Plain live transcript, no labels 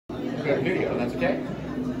got a video. That's okay.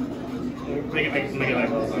 Make it like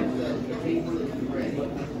this.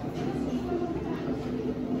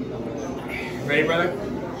 Ready, brother? All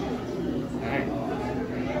right.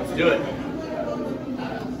 Let's do it.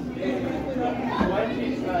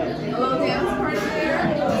 A little dance party there.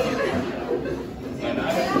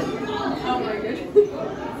 Oh my goodness.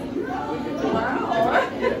 Wow.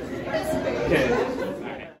 Okay.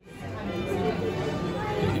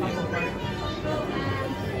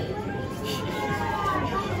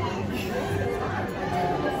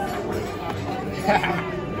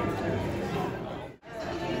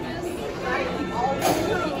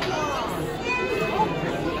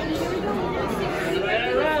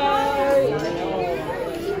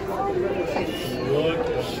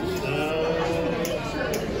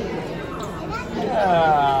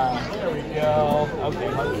 There we go. Okay,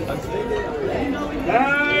 let's see. All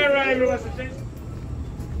right, everyone.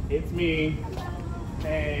 It's me.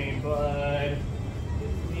 Hey, bud.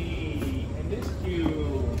 It's me. I missed you.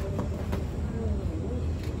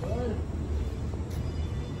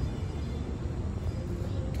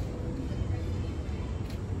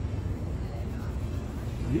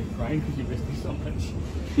 Are you crying because you missed me so much?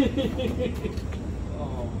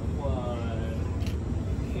 Oh, what?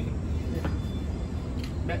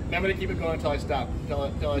 I'm gonna keep it going until I stop. Until I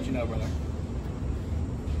let you know, brother.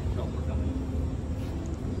 No, we're coming.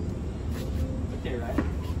 Okay, right?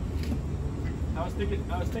 I was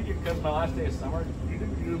thinking because my last day of summer, you do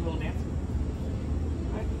a little dance.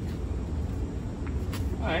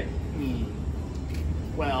 All right.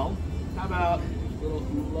 Well, how about a little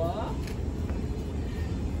hula?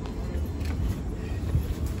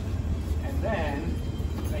 And then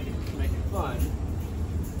make it fun.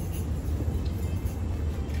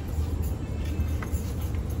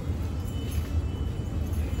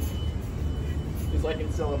 It's like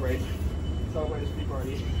in celebrate a street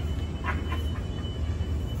party.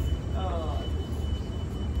 Oh,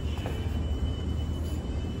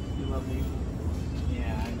 you love me.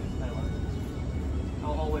 Yeah, I love you.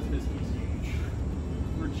 I'll always miss you huge.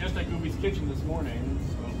 We were just at Goofy's Kitchen this morning,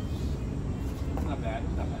 so it's not bad.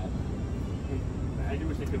 It's not bad. I do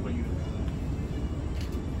wish they could put you in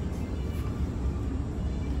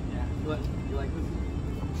there. Yeah, you like this?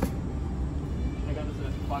 I got this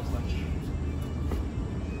at Fox Lunch.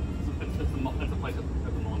 That's a place at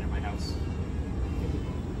the mall near my house.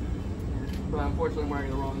 But unfortunately, I'm wearing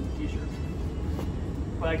the wrong t-shirt.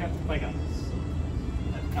 But I got this.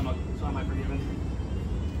 So am I forgiven?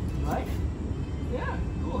 Right? Yeah,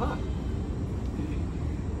 cool, huh?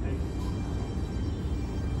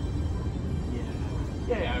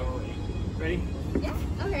 Yeah, I will wait. Ready? Yeah.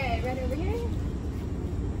 Okay, ready over here?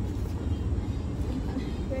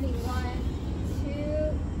 Ready, 1, 2,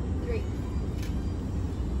 3.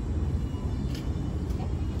 Okay.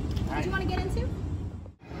 What do you want to get into?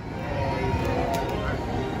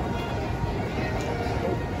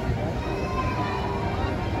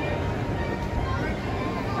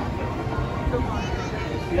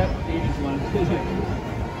 Yep, 80s one.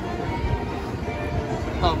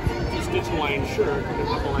 Just gets Hawaiian shirt because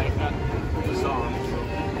it's like that. It's a song.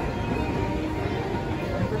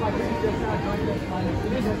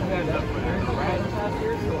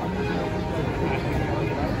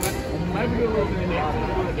 Might be a little bit in the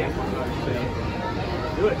afternoon again.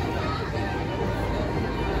 Do it.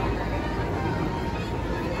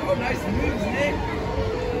 Oh, nice moves, Nick.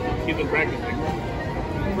 He's been practicing.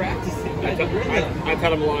 Practicing. I've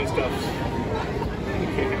had him along stuff.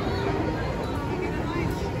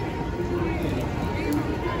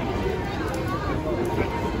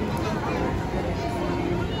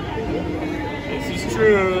 This is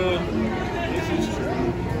true. This is true.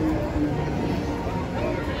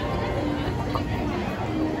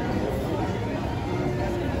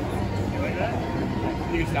 You like that?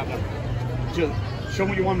 You can stop that. Just show me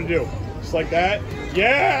what you want me to do. Just like that.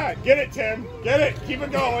 Yeah! Get it, Tim. Get it. Keep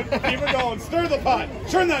it going. Keep it going. Stir the pot.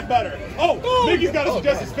 Churn that butter. Oh, Mickey's got a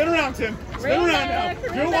suggestion. Spin around, Tim. Spin around now. Do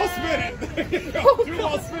it while spinning. There you go. Do it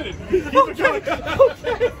while spinning. Keep it going.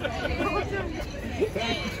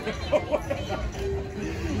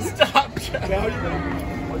 Stop. Now you're going.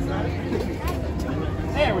 What's that?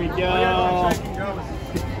 There we go.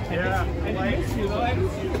 Yeah. I missed you, though. I haven't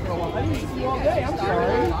seen you for a while. I didn't see you all day. I'm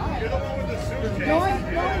sorry. You're the one with the suitcase.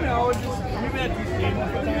 No. Just, we've been at two games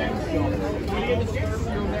sometimes. So when you get the chance to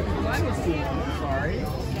see you next time, I see you. I'm sorry.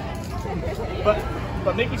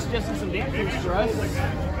 But Mickey suggested some dance moves for us.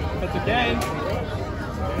 That's okay.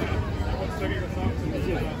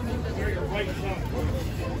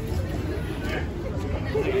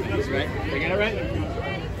 That's right. They got it right?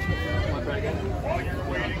 Want to try again?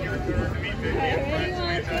 Okay, ready,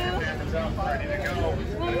 1, 2.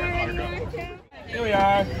 Here we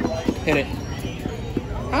are. Hit it.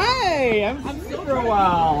 Hi, I haven't seen you for a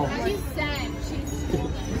while. She's sad. She's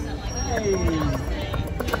Hey.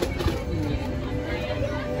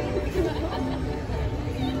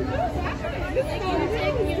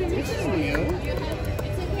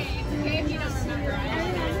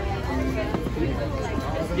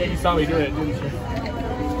 Yeah, you saw me do it, didn't you?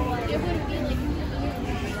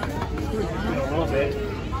 A little bit.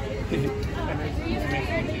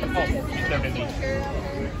 Oh, he's so busy.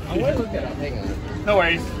 I want to look that up. Hang on. No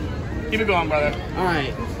worries. Keep it going, brother. All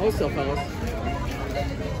right. Hold still, fellas.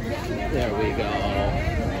 There we go.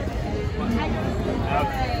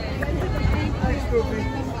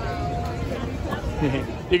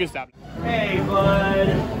 You can stop. Hey, bud.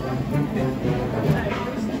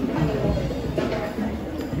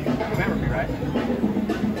 Remember me, right?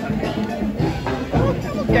 Okay.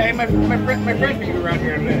 Okay, my friend can be around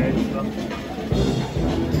here in a minute. So.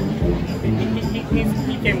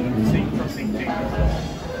 He came with the same from St. James.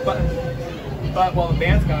 But while the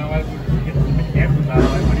band's going, why don't we get the campers out?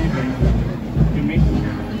 Like, what do you think? Do me?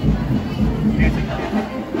 Dancing?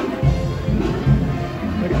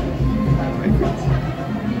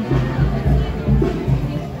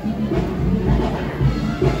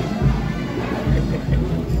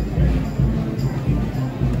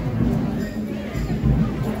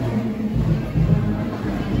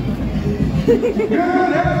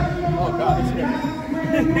 Oh God, it's scary.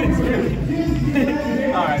 It's scary.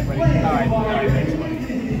 All right, buddy. All right, thanks, buddy.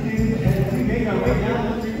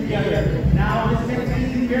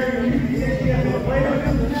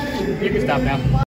 You can stop now.